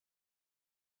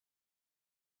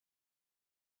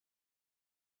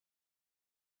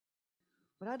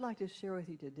What I'd like to share with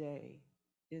you today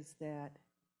is that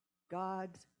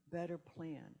God's better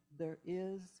plan, there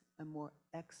is a more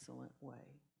excellent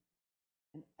way.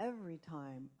 And every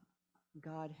time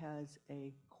God has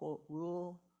a, quote,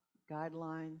 rule,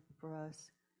 guideline for us,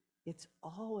 it's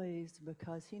always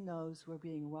because he knows we're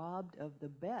being robbed of the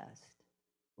best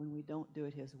when we don't do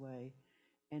it his way,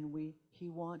 and he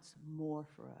wants more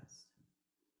for us.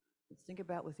 Let's think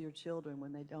about with your children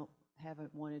when they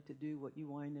haven't wanted to do what you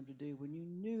wanted them to do, when you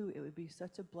knew it would be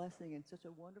such a blessing and such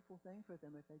a wonderful thing for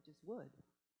them if they just would,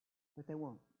 but they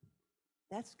won't.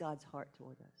 That's God's heart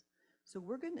toward us. So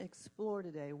we're going to explore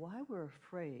today why we're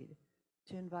afraid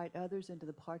to invite others into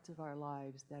the parts of our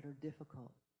lives that are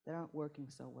difficult, that aren't working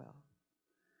so well.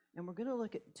 And we're going to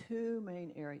look at two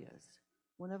main areas.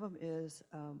 One of them is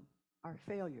our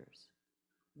failures,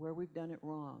 where we've done it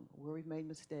wrong, where we've made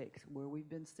mistakes, where we've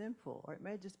been sinful, or it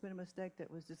may have just been a mistake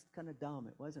that was just kind of dumb.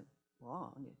 It wasn't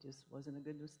wrong. It just wasn't a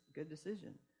good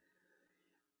decision.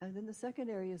 And then the second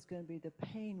area is going to be the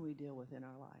pain we deal with in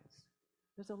our lives.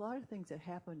 There's a lot of things that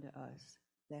happen to us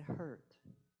that hurt,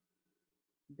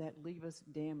 that leave us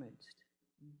damaged,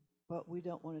 but we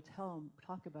don't want to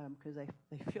talk about them because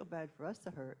they feel bad for us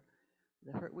to hurt,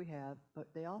 the hurt we have, but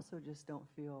they also just don't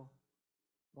feel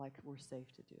like we're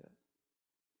safe to do it.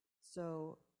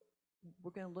 So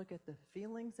we're going to look at the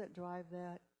feelings that drive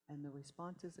that and the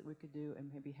responses that we could do and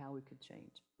maybe how we could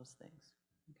change those things.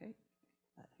 Okay?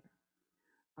 That here.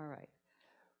 All right.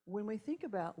 When we think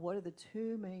about what are the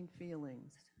two main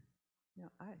feelings,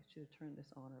 I should have turned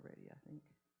this on already, I think.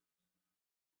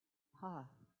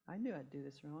 I knew I'd do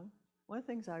this wrong. One of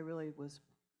the things I really was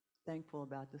thankful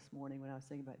about this morning when I was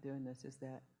thinking about doing this is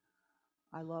that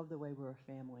I love the way we're a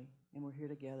family and we're here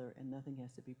together and nothing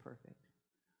has to be perfect.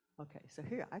 Okay, so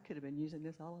here, I could have been using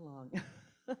this all along.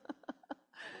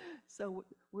 So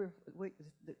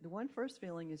the one first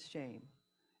feeling is shame.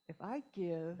 If I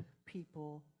give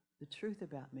people the truth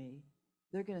about me,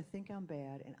 they're going to think I'm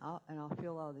bad, and I'll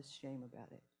feel all this shame about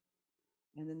it.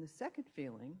 And then the second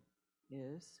feeling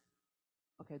is,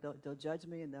 okay, they'll judge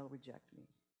me and they'll reject me.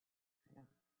 Yeah.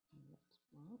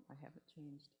 Well, I haven't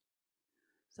changed.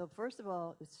 So first of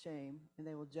all, it's shame, and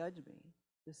they will judge me.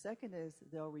 The second is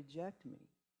they'll reject me.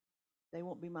 They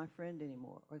won't be my friend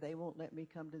anymore, or they won't let me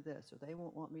come to this, or they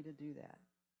won't want me to do that.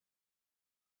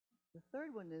 The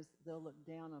third one is they'll look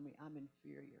down on me. I'm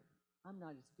inferior. I'm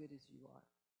not as good as you are.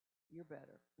 You're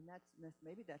better. And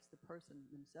maybe that's the person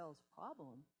themselves'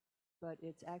 problem, but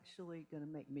it's actually going to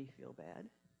make me feel bad.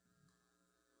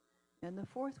 And the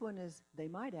fourth one is they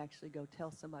might actually go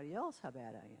tell somebody else how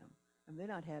bad I am, and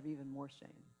then I'd have even more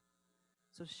shame.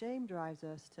 So shame drives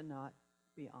us to not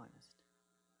be honest.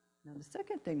 Now, the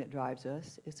second thing that drives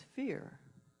us is fear.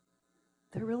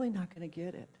 They're really not going to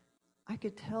get it. I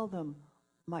could tell them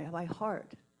my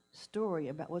heart story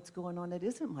about what's going on that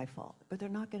isn't my fault, but they're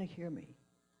not going to hear me.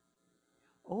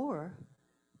 Or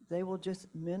they will just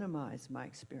minimize my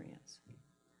experience.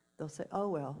 They'll say, oh,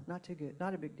 well, not too good,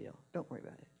 not a big deal, don't worry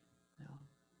about it. No.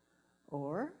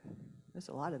 Or, there's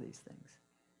a lot of these things.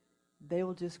 They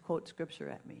will just quote scripture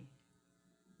at me.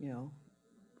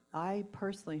 I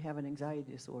personally have an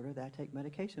anxiety disorder that I take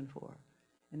medication for,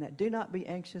 and that do not be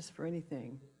anxious for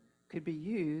anything could be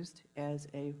used as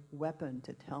a weapon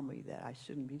to tell me that I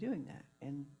shouldn't be doing that,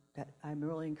 and that I'm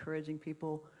really encouraging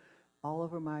people all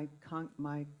over my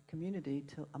community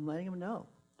I'm letting them know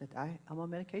that I'm on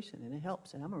medication and it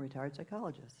helps, and I'm a retired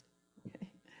psychologist. Okay?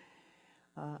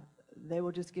 They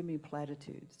will just give me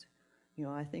platitudes.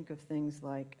 I think of things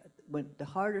like when the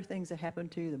harder things that happen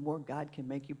to you, the more God can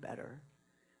make you better.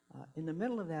 In the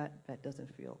middle of that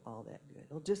doesn't feel all that good.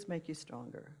 It'll just make you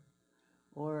stronger.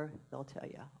 Or they'll tell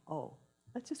you, oh,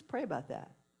 let's just pray about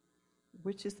that,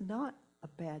 which is not a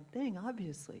bad thing,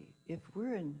 obviously. If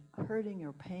we're in hurting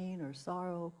or pain or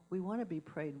sorrow, we want to be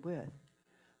prayed with,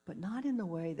 but not in the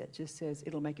way that just says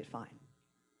it'll make it fine.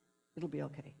 It'll be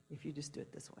okay if you just do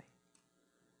it this way.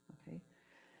 Okay?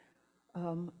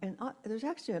 And there's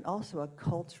actually also a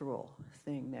cultural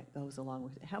thing that goes along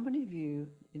with it. How many of you,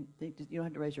 you don't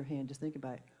have to raise your hand, just think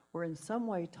about it, were in some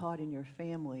way taught in your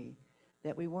family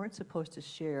that we weren't supposed to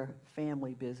share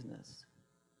family business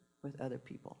with other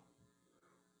people?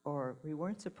 Or we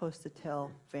weren't supposed to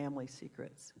tell family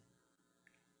secrets?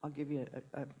 I'll give you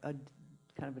a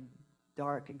kind of a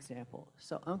dark example.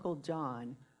 So Uncle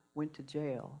John went to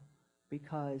jail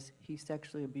because he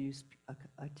sexually abused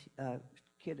a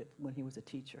kid when he was a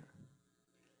teacher.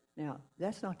 Now,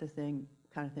 that's not the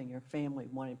kind of thing your family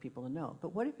wanted people to know.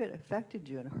 But what if it affected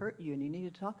you and hurt you and you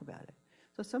need to talk about it?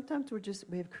 So sometimes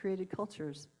we have created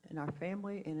cultures in our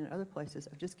family and in other places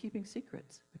of just keeping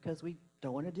secrets because we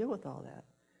don't want to deal with all that.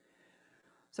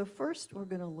 So first, we're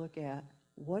going to look at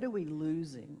what are we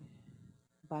losing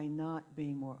by not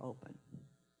being more open?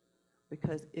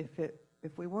 Because if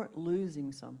we weren't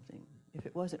losing something, if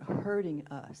it wasn't hurting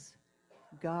us,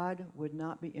 God would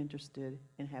not be interested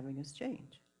in having us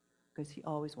change, because he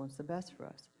always wants the best for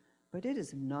us. But it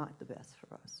is not the best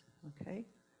for us, okay?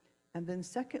 And then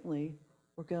secondly,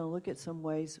 we're going to look at some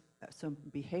ways, some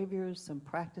behaviors, some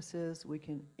practices we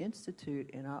can institute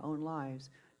in our own lives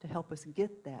to help us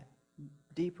get that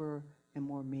deeper and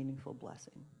more meaningful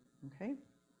blessing, okay?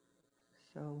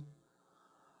 So,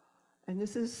 and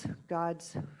this is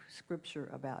God's scripture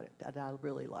about it that I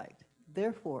really liked.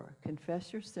 Therefore,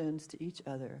 confess your sins to each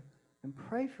other and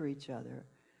pray for each other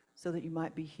so that you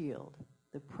might be healed.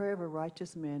 The prayer of a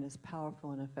righteous man is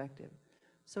powerful and effective.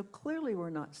 So clearly we're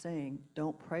not saying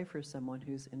don't pray for someone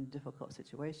who's in a difficult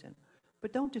situation,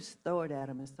 but don't just throw it at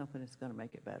them as something that's going to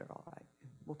make it better, all right?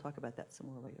 We'll talk about that some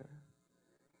more later.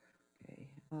 Okay.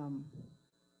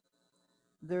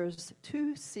 There's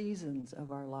 2 seasons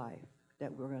of our life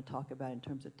that we're going to talk about in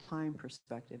terms of time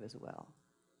perspective as well.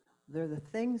 They're the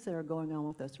things that are going on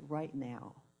with us right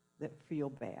now that feel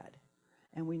bad,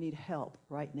 and we need help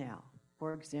right now.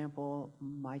 For example,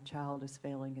 my child is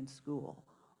failing in school,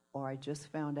 or I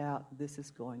just found out this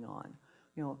is going on.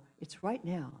 You know, it's right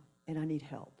now, and I need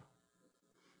help.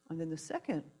 And then the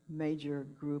second major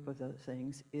group of those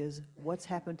things is what's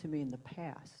happened to me in the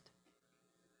past.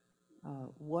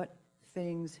 What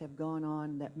things have gone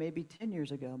on that maybe 10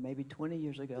 years ago, maybe 20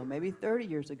 years ago, maybe 30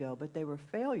 years ago, but they were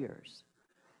failures.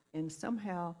 And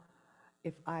somehow,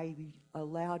 if I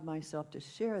allowed myself to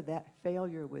share that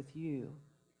failure with you,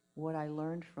 what I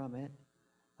learned from it,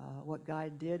 what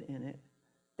God did in it,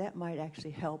 that might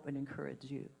actually help and encourage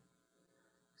you.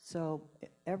 So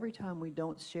every time we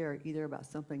don't share either about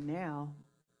something now,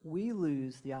 we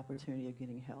lose the opportunity of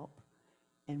getting help.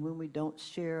 And when we don't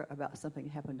share about something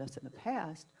that happened to us in the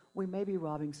past, we may be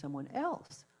robbing someone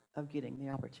else of getting the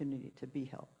opportunity to be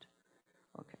helped.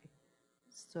 Okay,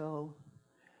 so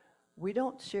we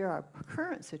don't share our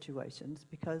current situations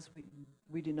because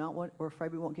we do not want, we're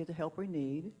afraid we won't get the help we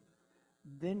need.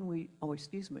 Then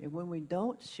when we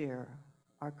don't share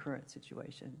our current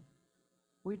situation,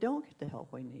 we don't get the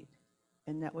help we need.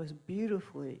 And that was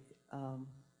beautifully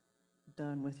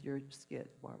done with your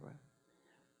skit, Barbara.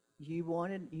 You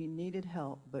needed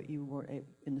help, but you weren't,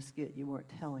 in the skit, you weren't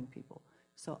telling people.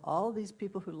 So all these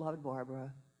people who loved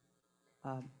Barbara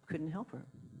couldn't help her.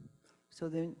 So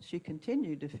then she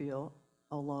continued to feel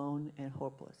alone and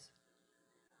hopeless.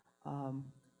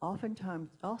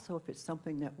 Oftentimes, also, if it's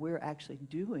something that we're actually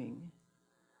doing,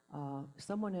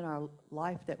 someone in our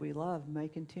life that we love may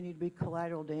continue to be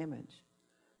collateral damage.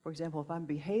 For example, if I'm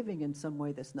behaving in some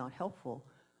way that's not helpful,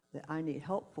 that I need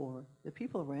help for, the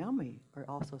people around me are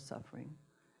also suffering.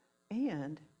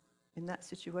 And in that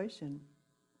situation,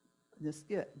 the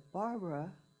skit, Barbara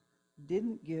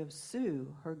didn't give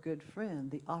Sue, her good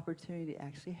friend, the opportunity to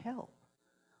actually help.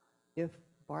 If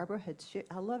Barbara had shared,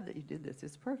 I love that you did this,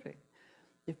 it's perfect.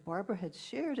 If Barbara had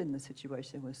shared in the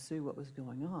situation with Sue what was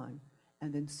going on,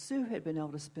 and then Sue had been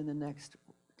able to spend the next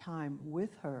time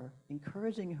with her,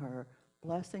 encouraging her,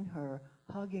 blessing her,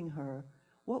 hugging her,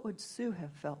 what would Sue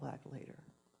have felt like later?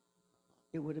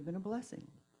 It would have been a blessing,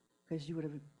 because you would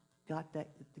have got that,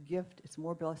 the gift. It's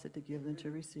more blessed to give than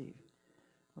to receive.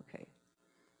 Okay.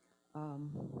 Where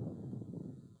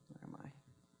am I?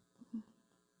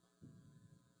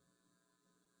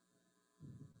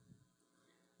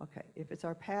 Okay, if it's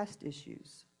our past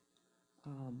issues,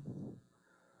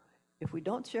 if we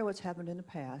don't share what's happened in the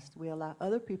past, we allow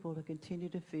other people to continue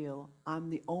to feel, I'm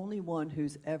the only one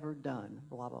who's ever done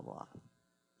blah, blah, blah.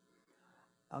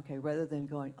 Okay, rather than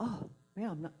going, oh,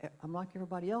 yeah, I'm like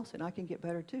everybody else and I can get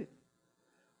better too.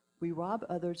 We rob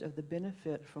others of the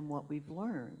benefit from what we've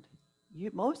learned.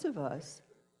 Most of us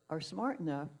are smart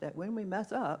enough that when we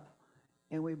mess up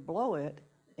and we blow it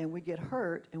and we get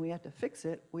hurt and we have to fix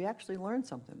it, we actually learn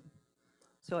something.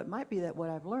 So it might be that what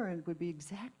I've learned would be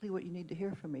exactly what you need to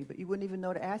hear from me, but you wouldn't even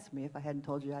know to ask me if I hadn't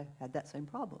told you I had that same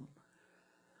problem.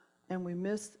 And we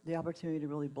miss the opportunity to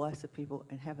really bless the people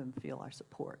and have them feel our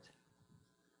support.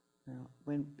 You know,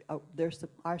 when there's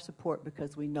our support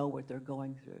because we know what they're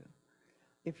going through.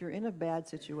 If you're in a bad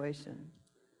situation,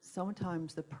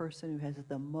 sometimes the person who has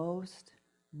the most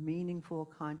meaningful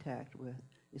contact with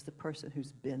is the person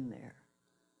who's been there.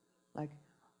 Like,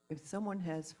 if someone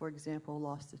has, for example,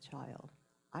 lost a child,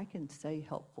 I can say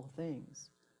helpful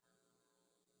things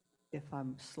if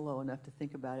I'm slow enough to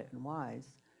think about it and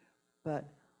wise, but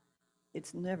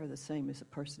it's never the same as a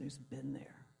person who's been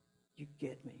there. You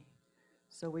get me?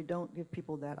 So we don't give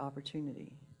people that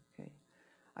opportunity. Okay,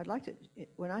 I'd like to,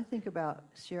 when I think about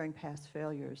sharing past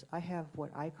failures, I have what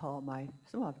I call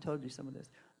I've told you some of this,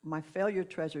 my failure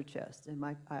treasure chest. And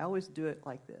I always do it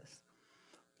like this.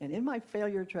 And in my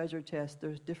failure treasure chest,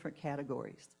 there's different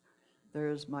categories.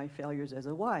 There's my failures as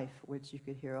a wife, which you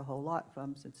could hear a whole lot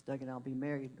from, since Doug and I'll be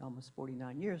married almost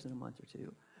 49 years in a month or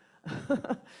two.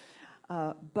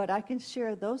 But I can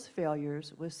share those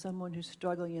failures with someone who's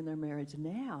struggling in their marriage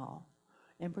now,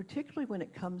 and particularly when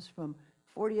it comes from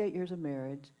 48 years of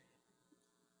marriage,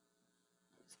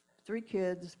 3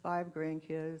 kids, 5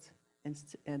 grandkids,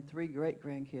 and 3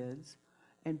 great-grandkids,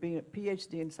 and being a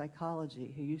PhD in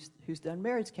psychology who's done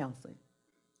marriage counseling.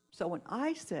 So when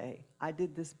I say I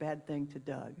did this bad thing to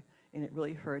Doug, and it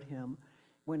really hurt him,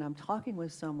 when I'm talking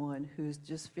with someone who's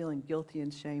just feeling guilty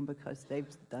and shame because they've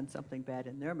done something bad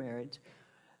in their marriage,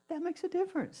 that makes a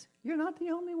difference. You're not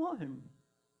the only one.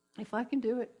 If I can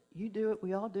do it, you do it,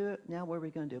 we all do it. Now what are we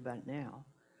going to do about it now?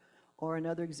 Or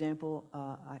another example,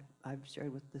 I've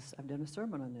shared with this, I've done a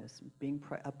sermon on this, being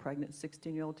a pregnant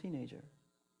 16-year-old teenager.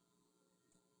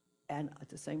 And at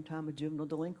the same time, a juvenile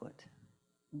delinquent.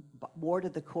 Board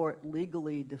of the court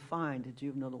legally defined a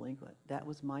juvenile delinquent. That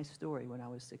was my story when I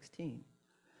was 16.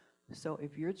 So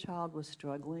if your child was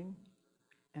struggling,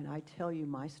 and I tell you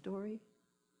my story,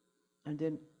 and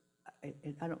then,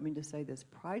 I don't mean to say this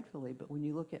pridefully, but when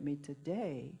you look at me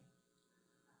today,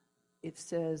 it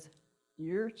says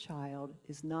your child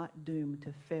is not doomed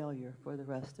to failure for the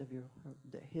rest of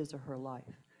his or her life.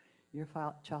 Your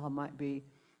child might be,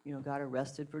 got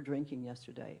arrested for drinking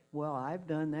yesterday. Well, I've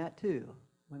done that too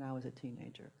when I was a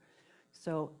teenager.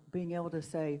 So being able to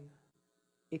say,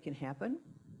 it can happen,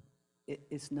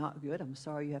 it's not good, I'm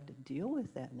sorry you have to deal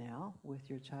with that now with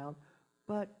your child,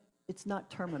 but it's not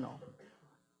terminal.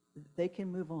 They can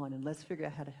move on, and let's figure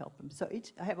out how to help them. So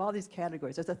I have all these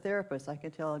categories. As a therapist, I can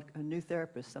tell a new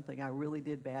therapist something I really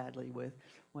did badly with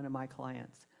one of my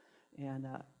clients. And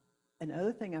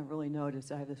another thing I've really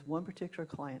noticed, I have this one particular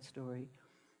client story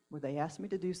where they asked me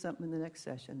to do something in the next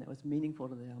session that was meaningful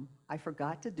to them. I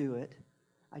forgot to do it.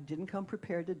 I didn't come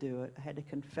prepared to do it. I had to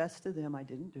confess to them I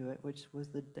didn't do it, which was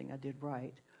the thing I did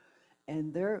right.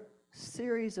 And their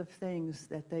series of things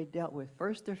that they dealt with,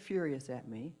 first they're furious at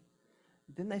me.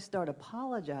 Then they start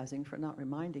apologizing for not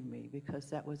reminding me, because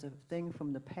that was a thing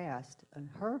from the past, and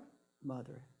her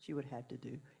mother, she would have had to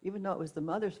do. Even though it was the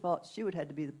mother's fault, she would have had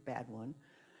to be the bad one.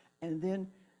 And then,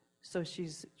 so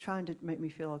she's trying to make me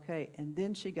feel okay. And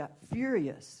then she got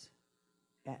furious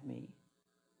at me,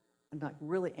 and like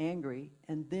really angry.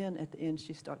 And then at the end,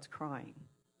 she starts crying,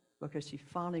 because she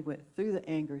finally went through the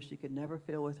anger she could never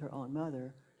feel with her own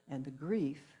mother, and the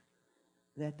grief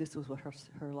that this was what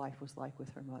her life was like with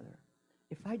her mother.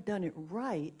 If I'd done it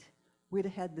right, we'd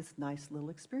have had this nice little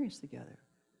experience together.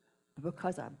 But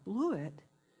because I blew it,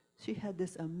 she had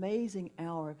this amazing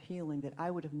hour of healing that I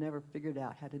would have never figured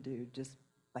out how to do just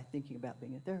by thinking about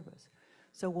being a therapist.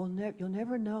 So you'll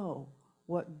never know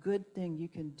what good thing you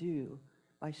can do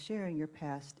by sharing your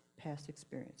past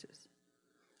experiences.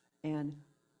 And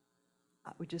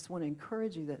I just want to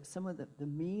encourage you that some of the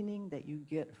meaning that you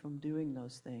get from doing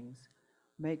those things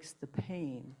makes the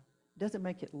pain, doesn't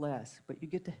make it less, but you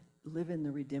get to live in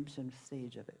the redemption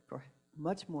stage of it for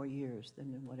much more years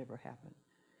than in whatever happened.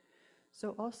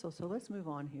 So let's move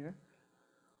on here.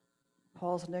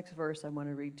 Paul's next verse I want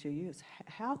to read to you is,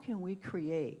 how can we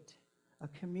create a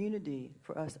community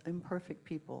for us imperfect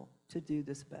people to do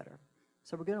this better?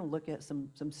 So we're going to look at some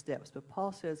steps, but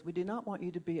Paul says, we do not want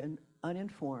you to be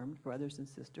uninformed, brothers and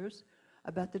sisters,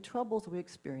 about the troubles we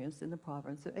experienced in the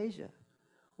province of Asia.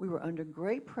 We were under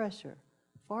great pressure,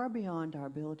 far beyond our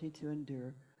ability to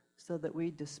endure, so that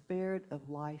we despaired of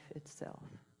life itself.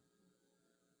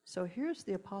 So here's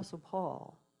the Apostle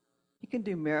Paul. He can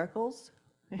do miracles.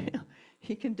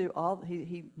 He can do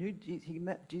he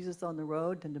met Jesus on the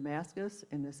road to Damascus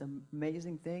in this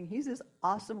amazing thing. He's this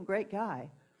awesome, great guy.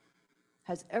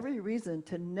 Has every reason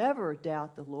to never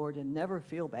doubt the Lord and never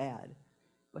feel bad.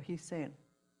 But he's saying,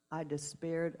 I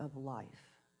despaired of life.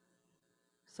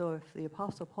 So if the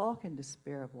Apostle Paul can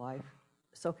despair of life,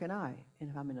 so can I,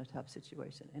 if I'm in a tough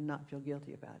situation, and not feel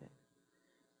guilty about it.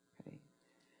 Okay.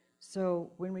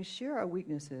 So when we share our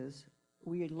weaknesses,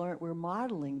 we're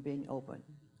modeling being open.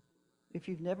 If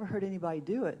you've never heard anybody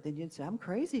do it, then you'd say, I'm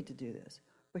crazy to do this.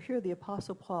 But here the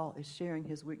Apostle Paul is sharing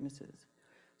his weaknesses.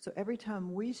 So every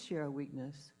time we share a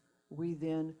weakness, we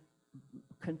then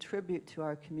contribute to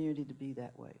our community to be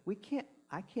that way.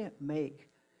 I can't make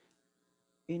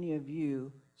any of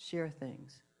you share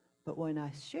things. But when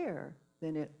I share,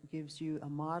 then it gives you a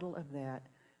model of that,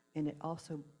 and it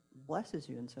also blesses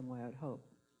you in some way, I would hope.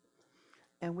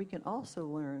 And we can also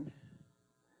learn,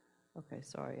 okay,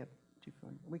 sorry,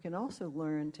 We can also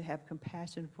learn to have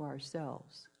compassion for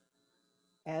ourselves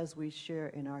as we share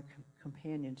in our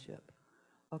companionship.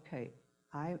 Okay,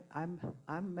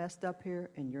 I'm messed up here,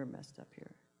 and you're messed up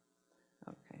here.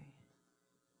 Okay.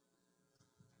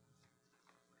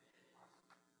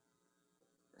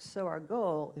 So our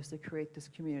goal is to create this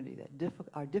community that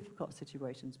our difficult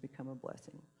situations become a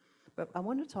blessing. But I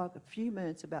want to talk a few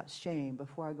minutes about shame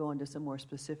before I go into some more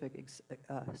specific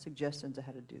suggestions of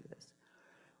how to do this.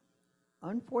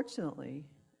 Unfortunately,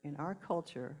 in our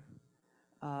culture,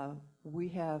 we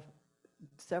have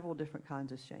several different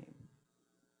kinds of shame.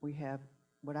 We have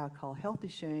what I call healthy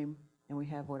shame, and we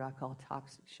have what I call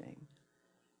toxic shame.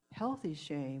 Healthy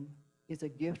shame is a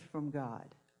gift from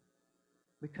God.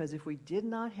 Because if we did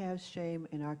not have shame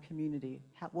in our community,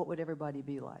 what would everybody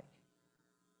be like?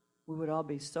 We would all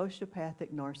be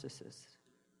sociopathic narcissists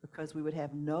because we would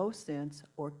have no sense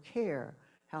or care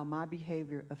how my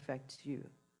behavior affects you.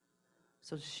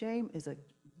 So shame is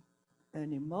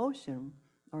an emotion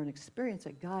or an experience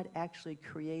that God actually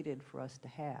created for us to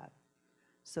have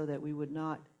so that we would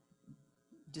not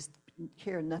just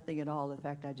care nothing at all the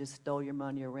fact I just stole your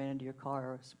money or ran into your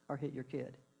car or hit your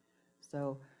kid.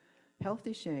 So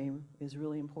healthy shame is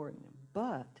really important.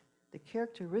 But the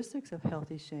characteristics of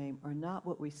healthy shame are not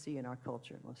what we see in our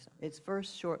culture most of the time. It's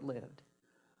first short-lived.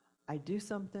 I do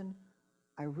something,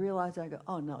 I realize, I go,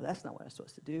 oh no, that's not what I'm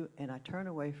supposed to do, and I turn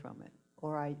away from it.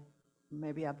 Or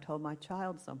maybe I've told my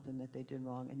child something that they did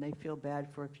wrong, and they feel bad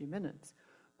for a few minutes.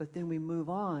 But then we move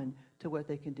on to what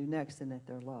they can do next and that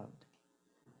they're loved.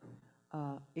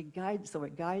 It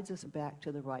guides us back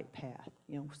to the right path.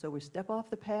 So we step off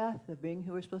the path of being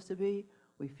who we're supposed to be,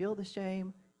 we feel the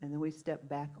shame, and then we step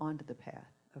back onto the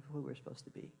path of who we're supposed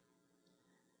to be.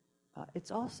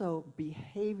 It's also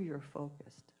behavior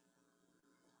focused.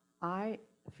 I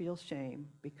feel shame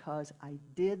because I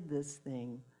did this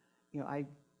thing. I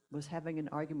was having an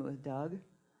argument with Doug,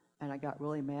 and I got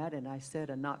really mad, and I said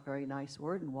a not very nice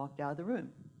word and walked out of the room.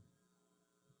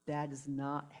 That is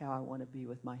not how I want to be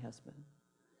with my husband.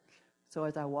 So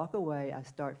as I walk away, I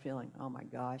start feeling, oh my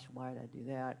gosh, why did I do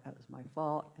that? That was my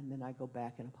fault. And then I go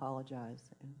back and apologize,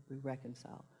 and we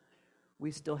reconcile. We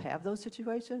still have those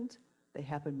situations. They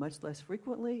happen much less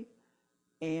frequently,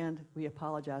 and we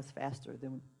apologize faster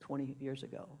than 20 years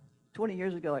ago. 20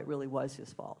 years ago, it really was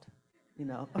his fault, in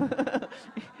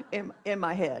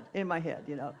my head,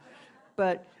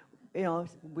 But,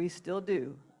 we still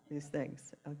do these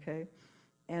things, okay?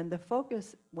 And the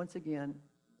focus, once again,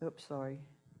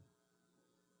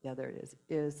 yeah, there it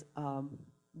is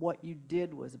what you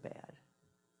did was bad,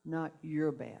 not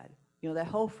you're bad. That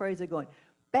whole phrase of going,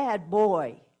 bad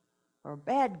boy or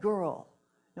bad girl,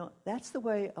 that's the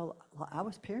way I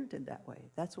was parented that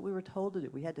way. That's what we were told to do.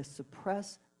 We had to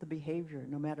suppress the behavior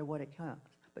no matter what it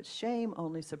comes. But shame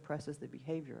only suppresses the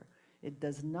behavior. It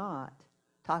does not,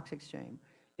 toxic shame,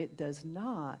 it does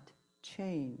not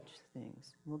change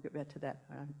things. We'll get back to that.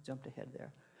 I jumped ahead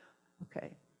there.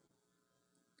 Okay.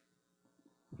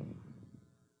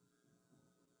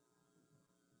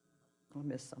 I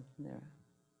missed something there.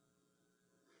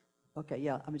 Okay,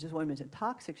 yeah, I just want to mention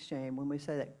toxic shame. When we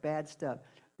say that bad stuff,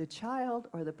 the child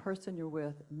or the person you're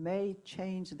with may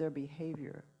change their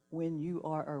behavior when you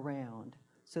are around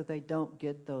so they don't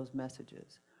get those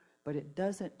messages. But it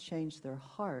doesn't change their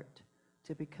heart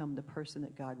to become the person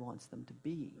that God wants them to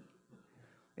be.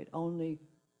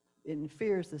 In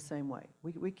fear is the same way.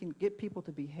 We can get people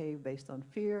to behave based on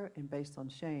fear and based on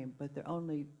shame, but they're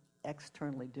only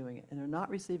externally doing it. And they're not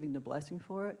receiving the blessing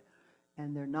for it,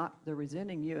 and they're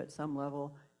resenting you at some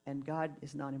level, and God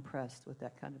is not impressed with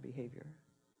that kind of behavior.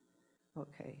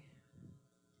 Okay.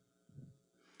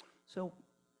 So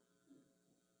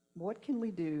what can we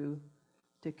do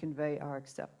to convey our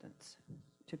acceptance?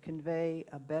 To convey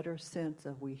a better sense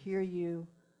of we hear you,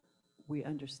 we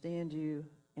understand you,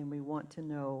 and we want to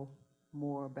know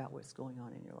more about what's going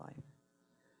on in your life.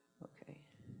 Okay.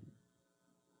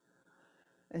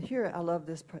 And here I love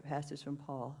this passage from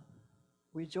Paul.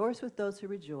 Rejoice with those who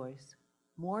rejoice,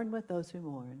 mourn with those who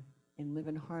mourn, and live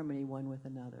in harmony one with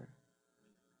another.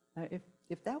 Now,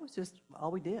 if that was just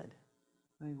all we did,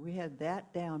 we had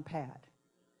that down pat.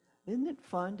 Isn't it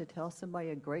fun to tell somebody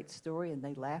a great story and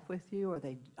they laugh with you, or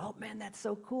oh man, that's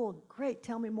so cool, great,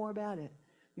 tell me more about it.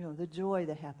 The joy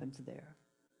that happens there.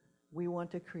 We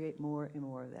want to create more and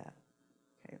more of that.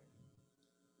 Okay.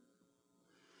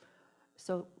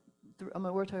 So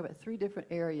we're talking about 3 different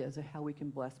areas of how we can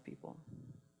bless people.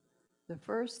 The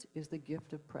first is the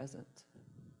gift of presence.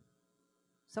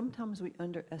 Sometimes we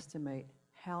underestimate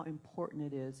how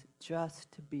important it is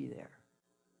just to be there.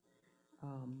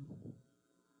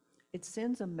 it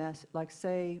sends a mess, like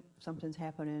say something's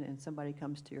happening and somebody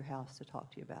comes to your house to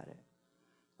talk to you about it,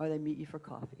 or they meet you for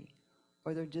coffee,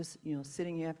 or they're just,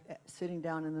 sitting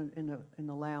down in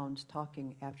the lounge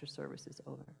talking after service is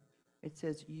over. It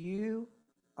says, you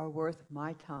are worth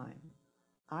my time.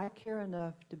 I care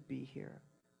enough to be here.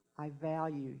 I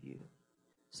value you.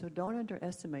 So don't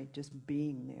underestimate just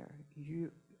being there.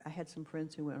 I had some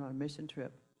friends who went on a mission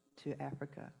trip to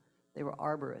Africa. They were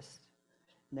arborists,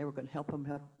 and they were going to help them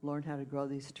learn how to grow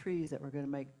these trees that were going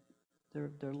to make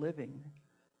their living.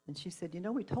 And she said,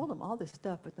 we told them all this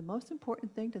stuff, but the most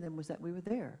important thing to them was that we were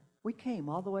there. We came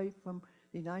all the way from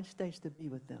the United States to be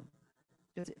with them.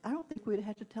 Because I don't think we'd have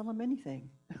had to tell them anything.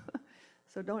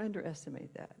 So don't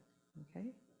underestimate that, okay?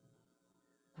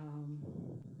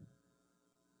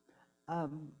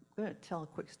 I'm going to tell a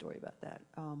quick story about that.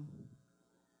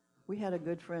 We had a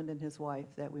good friend and his wife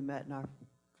that we met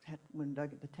when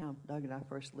the town Doug and I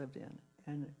first lived in.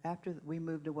 And after we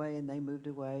moved away and they moved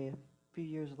away, a few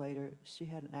years later, she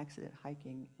had an accident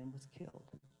hiking and was killed.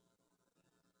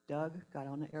 Doug got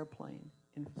on an airplane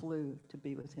and flew to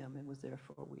be with him and was there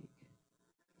for a week.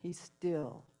 He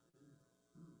still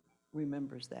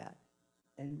remembers that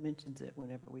and mentions it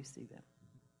whenever we see them.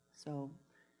 So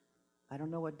I don't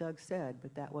know what Doug said,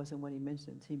 but that wasn't what he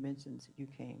mentions. He mentions you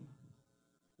came.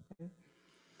 Okay?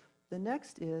 The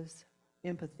next is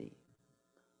empathy.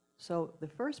 So the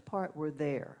first part, we're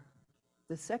there.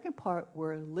 The second part,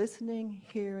 we're listening,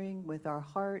 hearing with our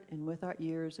heart and with our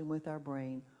ears and with our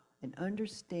brain, and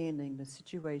understanding the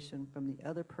situation from the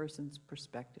other person's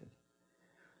perspective.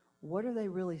 What are they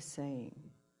really saying?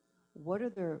 What are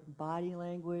their body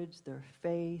language, their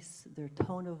face, their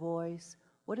tone of voice?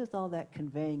 What is all that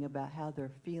conveying about how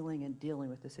they're feeling and dealing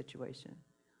with the situation?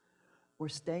 We're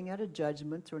staying out of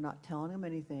judgments. We're not telling them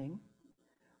anything.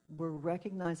 We're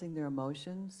recognizing their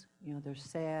emotions. They're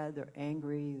sad, they're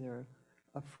angry, they're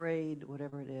afraid,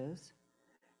 whatever it is.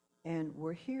 And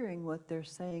we're hearing what they're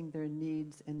saying their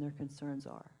needs and their concerns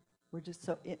are. We're just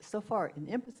so far in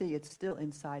empathy, it's still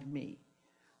inside me.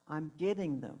 I'm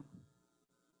getting them.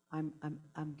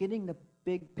 I'm getting the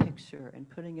big picture and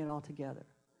putting it all together.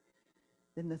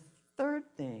 Then the third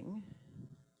thing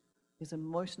is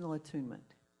emotional attunement.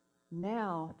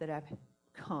 Now that I've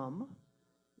come,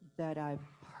 that I've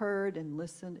heard and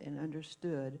listened and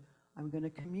understood, I'm going to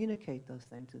communicate those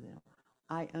things to them.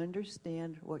 I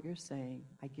understand what you're saying,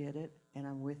 I get it, and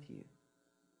I'm with you.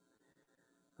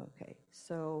 Okay,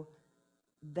 so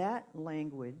that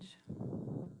language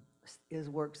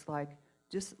works like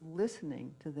just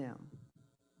listening to them,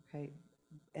 okay,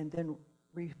 and then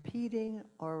repeating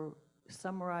or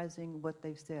summarizing what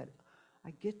they've said.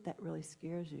 I get that really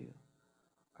scares you.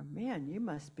 Or, man, you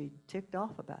must be ticked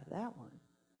off about that one.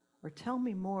 Or tell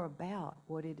me more about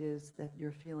what it is that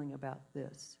you're feeling about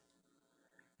this.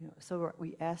 So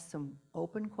we ask some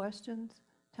open questions.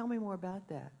 Tell me more about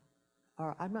that.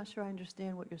 Or I'm not sure I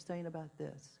understand what you're saying about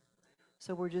this.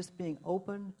 So we're just being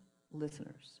open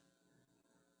listeners.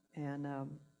 And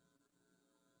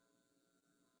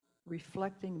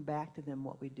reflecting back to them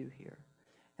what we do here.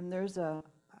 And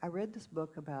I read this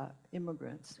book about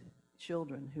immigrants,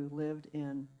 children who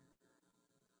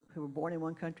were born in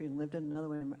one country and lived in another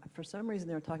one. For some reason,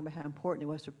 they were talking about how important it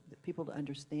was for people to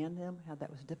understand them, how that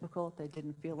was difficult. They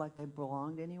didn't feel like they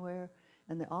belonged anywhere.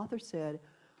 And the author said,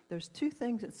 there's two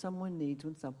things that someone needs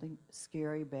when something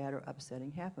scary, bad, or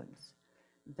upsetting happens.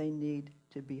 They need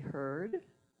to be heard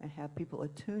and have people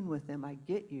attune with them, I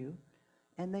get you,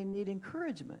 and they need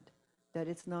encouragement that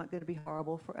it's not going to be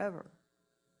horrible forever.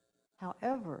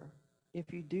 However,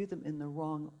 if you do them in the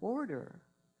wrong order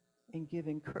and give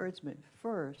encouragement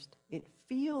first, it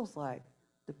feels like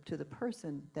to the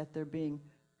person that they're being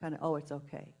kind of, oh, it's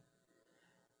okay.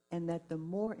 And that the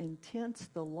more intense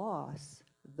the loss,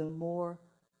 the more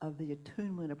of the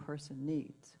attunement a person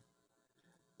needs.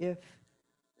 If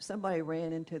somebody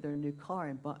ran into their new car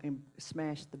and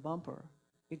smashed the bumper,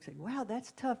 you'd say, wow,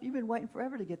 that's tough. You've been waiting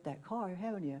forever to get that car,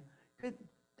 haven't you?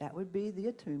 That would be the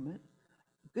attunement.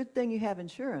 Good thing you have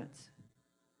insurance.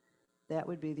 That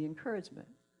would be the encouragement.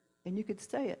 And you could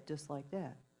say it just like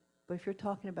that. But if you're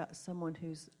talking about someone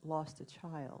who's lost a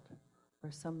child or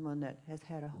someone that has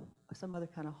had some other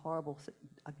kind of horrible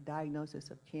diagnosis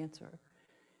of cancer,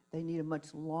 they need a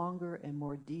much longer and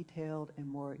more detailed and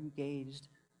more engaged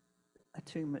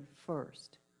attunement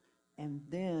first. And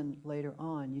then later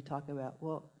on, you talk about,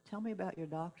 well, tell me about your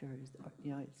doctor.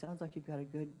 It sounds like you've got a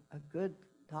good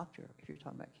doctor if you're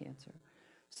talking about cancer.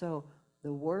 So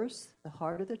the worse, the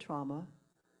harder the trauma,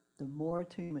 the more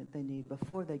attunement they need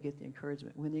before they get the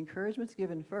encouragement. When the encouragement's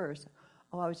given first,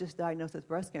 oh, I was just diagnosed with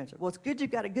breast cancer. Well, it's good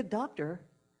you've got a good doctor.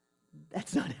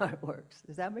 That's not how it works.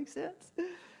 Does that make sense?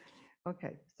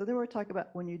 Okay, so then we're talking about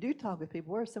when you do talk with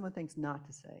people, what are some of the things not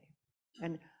to say?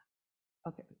 And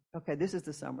okay, this is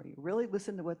the summary. Really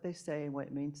listen to what they say and what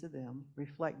it means to them.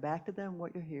 Reflect back to them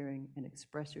what you're hearing and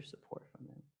express your support from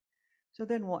them. So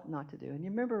then what not to do? And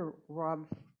you remember Rob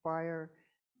Fryer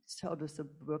told us a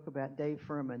book about Dave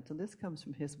Furman. So this comes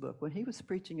from his book. When he was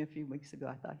preaching a few weeks ago,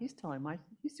 I thought, he's doing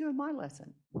my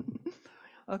lesson.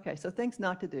 Okay, so things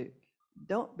not to do.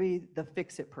 Don't be the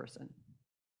fix-it person.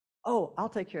 Oh, I'll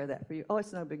take care of that for you. Oh,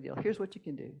 it's no big deal. Here's what you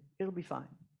can do. It'll be fine.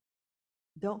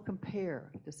 Don't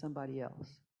compare to somebody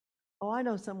else. Oh, I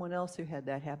know someone else who had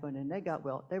that happen and they got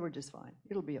well. They were just fine.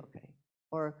 It'll be okay.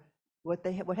 Or what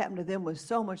happened to them was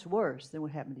so much worse than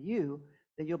what happened to you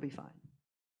that you'll be fine.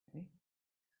 Okay?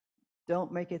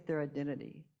 Don't make it their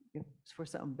identity. If for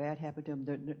something bad happened to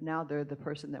them, now they're the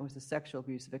person that was the sexual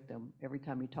abuse victim every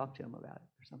time you talk to them about it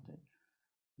or something.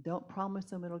 Don't promise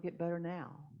them it'll get better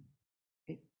now.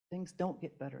 Things don't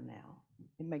get better now.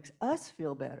 It makes us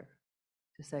feel better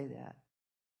to say that.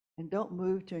 And don't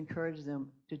move to encourage them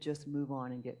to just move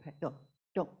on and get paid.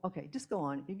 Don't. Okay, just go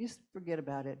on. You just forget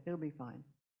about it. It'll be fine.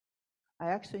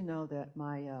 I actually know that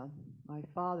my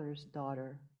father's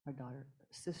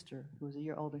sister, who was a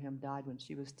year older than him, died when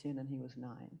she was 10 and he was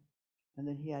 9. And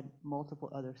then he had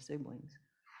multiple other siblings.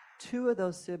 2 of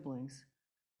those siblings,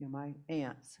 my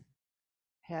aunts,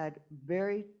 had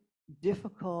very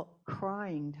difficult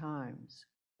crying times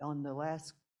on the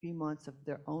last few months of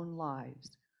their own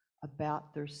lives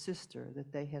about their sister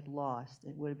that they had lost.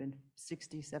 It would have been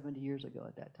 60, 70 years ago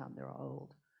at that time. They were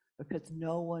old. Because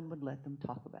no one would let them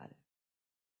talk about it.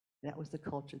 That was the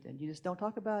culture then. You just don't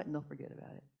talk about it and they'll forget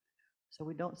about it. So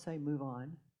we don't say move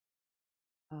on.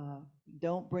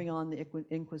 Don't bring on the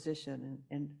Inquisition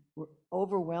and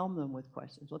overwhelm them with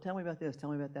questions. Well, tell me about this. Tell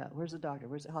me about that. Where's the doctor?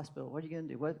 Where's the hospital? What are you going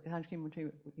to do? How can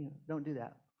you, don't do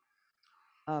that.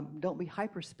 Don't be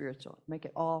hyper spiritual. Make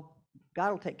it all.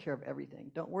 God will take care of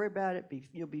everything. Don't worry about it.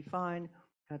 You'll be fine.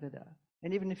 Da, da, da.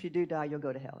 And even if you do die, you'll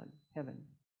go to heaven.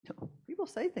 People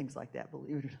say things like that,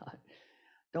 believe it or not.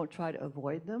 Don't try to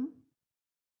avoid them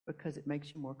because it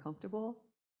makes you more comfortable.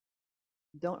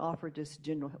 Don't offer just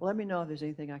general, let me know if there's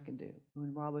anything I can do.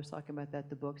 When Rob was talking about that,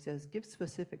 the book says, give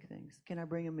specific things. Can I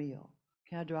bring a meal?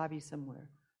 Can I drive you somewhere?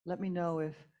 Let me know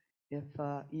if you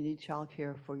need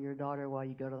childcare for your daughter while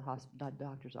you go to the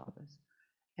doctor's office.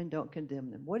 And don't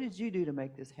condemn them. What did you do to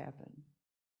make this happen?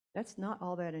 That's not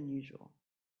all that unusual.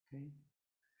 Okay?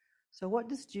 So what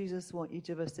does Jesus want each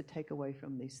of us to take away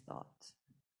from these thoughts?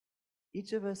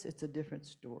 Each of us, it's a different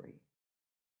story.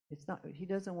 He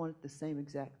doesn't want the same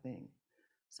exact thing.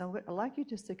 So I'd like you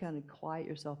just to kind of quiet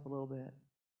yourself a little bit.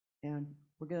 And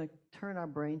we're going to turn our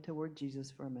brain toward Jesus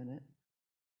for a minute.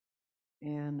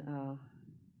 And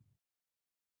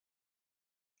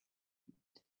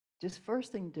just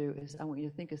first thing to do is I want you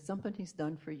to think of something he's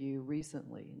done for you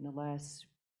recently in the last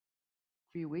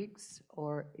few weeks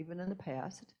or even in the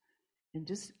past. And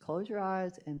just close your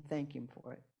eyes and thank him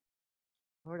for it.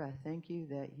 Lord, I thank you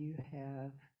that you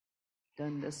have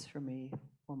done this for me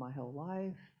for my whole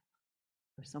life,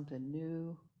 or something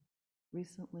new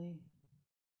recently,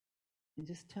 and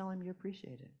just tell him you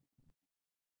appreciate it.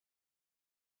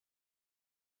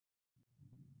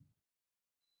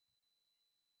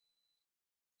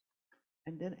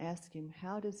 And then ask him,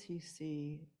 how does he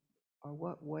see, or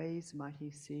what ways might he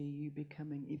see you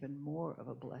becoming even more of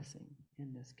a blessing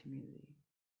in this community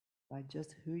by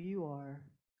just who you are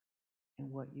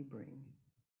and what you bring.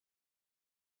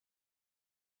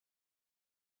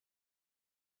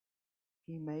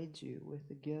 He made you with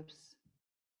the gifts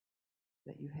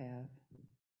that you have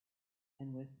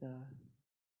and with the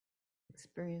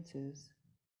experiences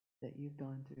that you've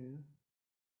gone through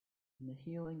and the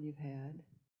healing you've had.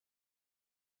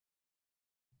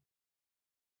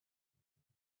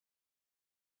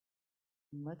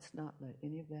 And let's not let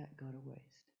any of that go to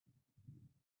waste.